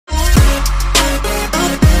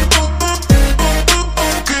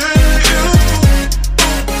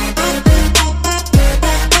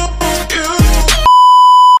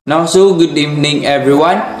Now, so good evening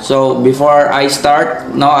everyone. So before I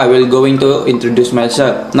start, now I will going to introduce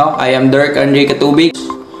myself. Now, I am Dirk Catubig,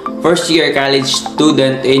 first year college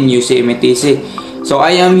student in UCMTC. So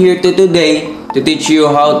I am here today to teach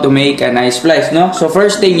you how to make an eye splice. No, so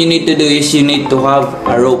first thing you need to do is you need to have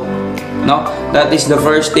a rope. No, that is the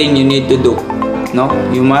first thing you need to do. No,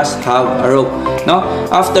 you must have a rope. No,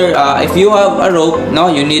 after if you have a rope,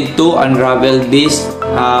 no, you need to unravel this.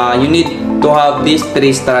 You need to have this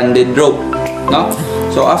 3-stranded rope. No,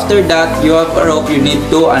 so after that you have a rope, you need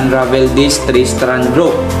to unravel this 3-strand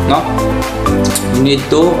rope. No, you need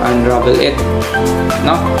to unravel it.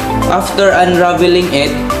 No, after unraveling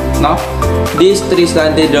it, no, this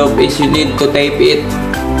 3-stranded rope is you need to tape it.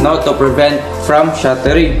 No, to prevent from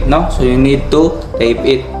shattering. No, so you need to tape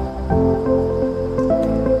it.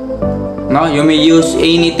 No, you may use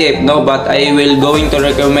any tape, no, but I will going to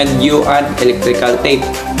recommend you an electrical tape.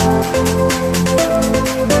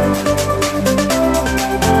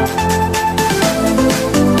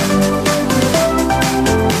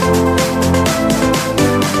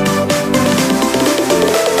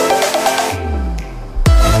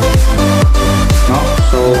 No,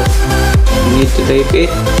 so you need to tape it.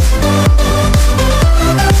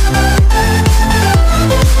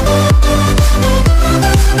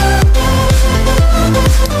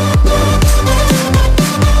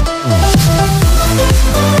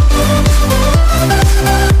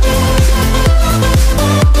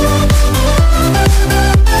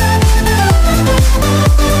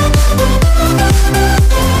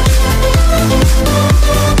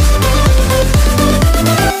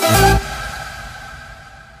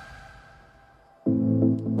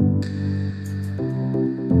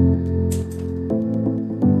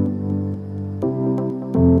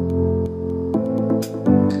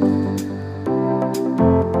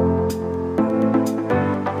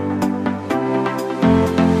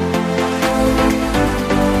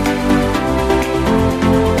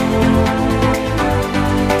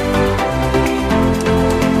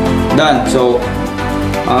 Done. So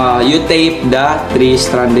you tape the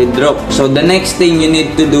 3-stranded rope. So the next thing you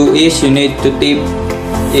need to do is you need to tape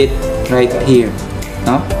it right here,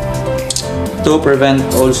 no, to prevent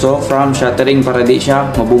also from shattering, para di siya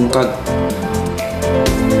mabungkag.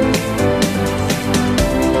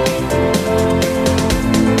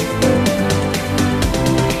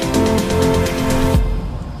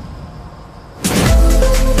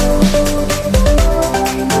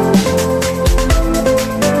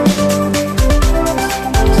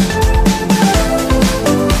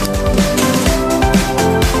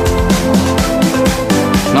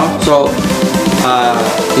 So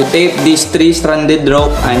you tape this 3-stranded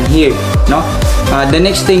rope and here, no. The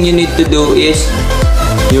next thing you need to do is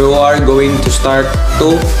you are going to start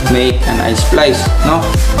to make an eye splice, no.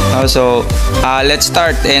 So let's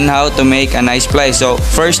start in how to make an eye splice. So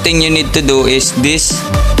first thing you need to do is this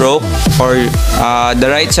rope, or the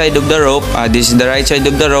right side of the rope. This is the right side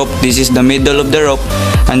of the rope, this is the middle of the rope,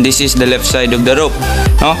 and this is the left side of the rope,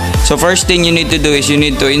 no. So first thing you need to do is you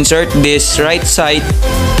need to insert this right side,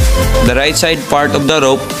 the right side part of the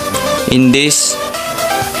rope in this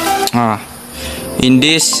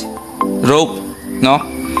rope, no,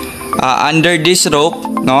 under this rope,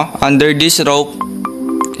 no, under this rope,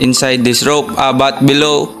 inside this rope, but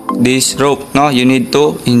below this rope, no, you need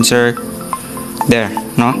to insert there,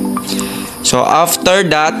 no. So after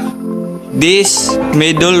that, this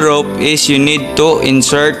middle rope is you need to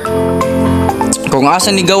insert, kung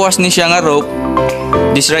asa ni gawas ni siya nga rope,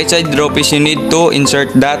 this right side rope is you need to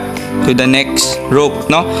insert that to the next rope,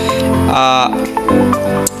 no.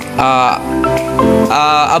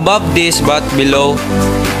 Above this but below,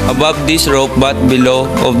 above this rope but below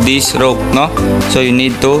of this rope, no. So you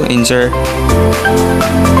need to insert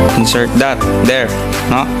that there,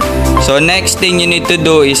 no. So next thing you need to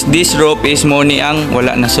do is this rope is mo ni ang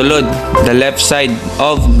wala na sulod, the left side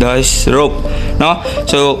of this rope, no.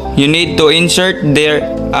 So you need to insert there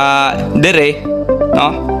no,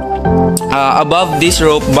 above this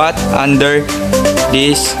rope but under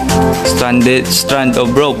this strand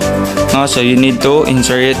of rope, no. So you need to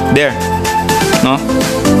insert it there, no.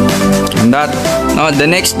 And that, no, the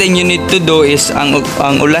next thing you need to do is ang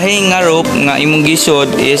ulahing nga rope nga imong gisod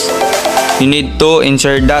is you need to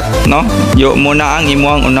insert that, no. Yo muna ang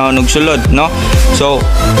imong unahon og sulod, no. So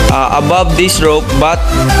above this rope but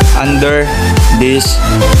under this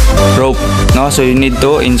rope, no. So you need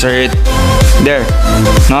to insert it there,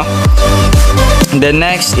 no. The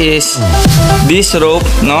next is this rope,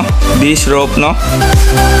 no, this rope, no,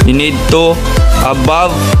 you need to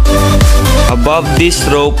above this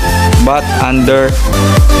rope but under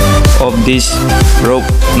of this rope,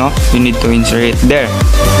 no? You need to insert it there,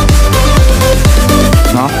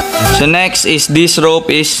 no? So next is this rope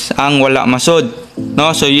is ang wala masod,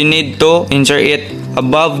 no? So you need to insert it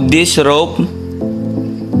above this rope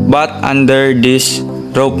but under this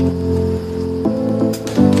rope,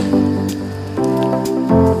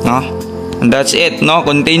 no? And that's it, no?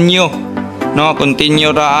 Continue, no? Continue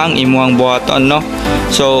ra ang imuang buhaton, no?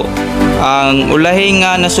 So ang ulahi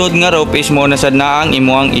nga nasod nga rope is mo nasad na ang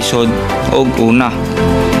imuang isod og una.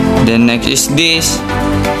 Then next is this.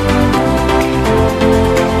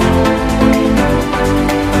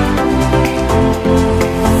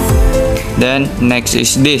 Then next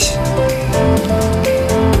is this.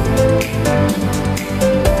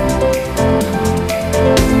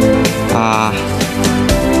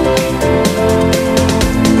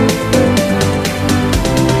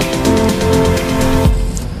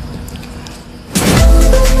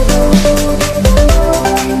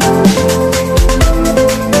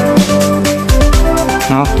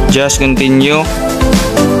 No, just continue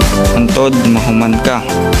antod mahuman ka.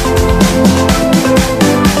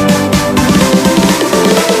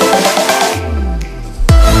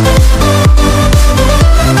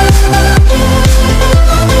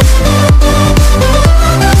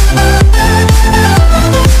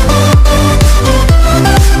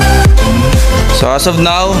 So as of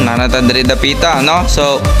now, nanatad rin dapita, no?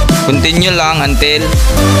 So continue lang until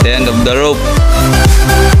the end of the rope.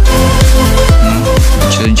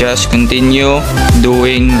 So just continue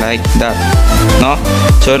doing like that, no?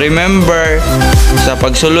 So remember, sa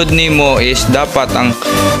pagsulod nimo is dapat ang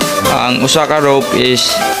usa ka rope is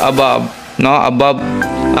above, no? Above.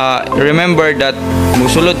 Remember that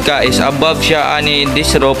musulod ka is above siya ani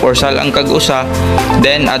this rope or salang kag usa,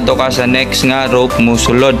 then adto ka sa next nga rope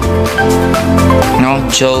musulod, no?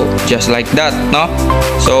 So just like that, no?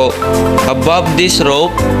 So above this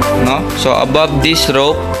rope, no? So above this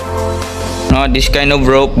rope, no, this kind of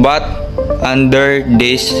rope but under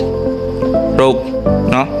this rope,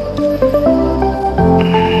 no?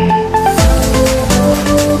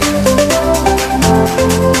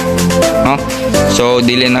 No? So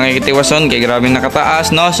dili na nakikitiwason kay grabe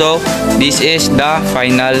nakataas, no? So this is the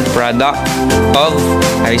final product of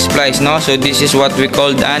Eye Splice, no? So this is what we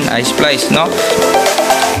called an Eye Splice, no?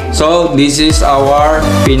 So this is our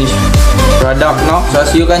finished product, no? So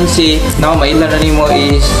as you can see, no, mailan na nimo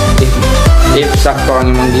is if sakto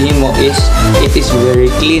ang imong gihimo is it is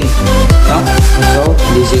very clean, no? So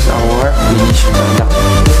this is our finished product,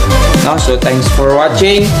 no? So thanks for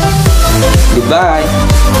watching. Goodbye.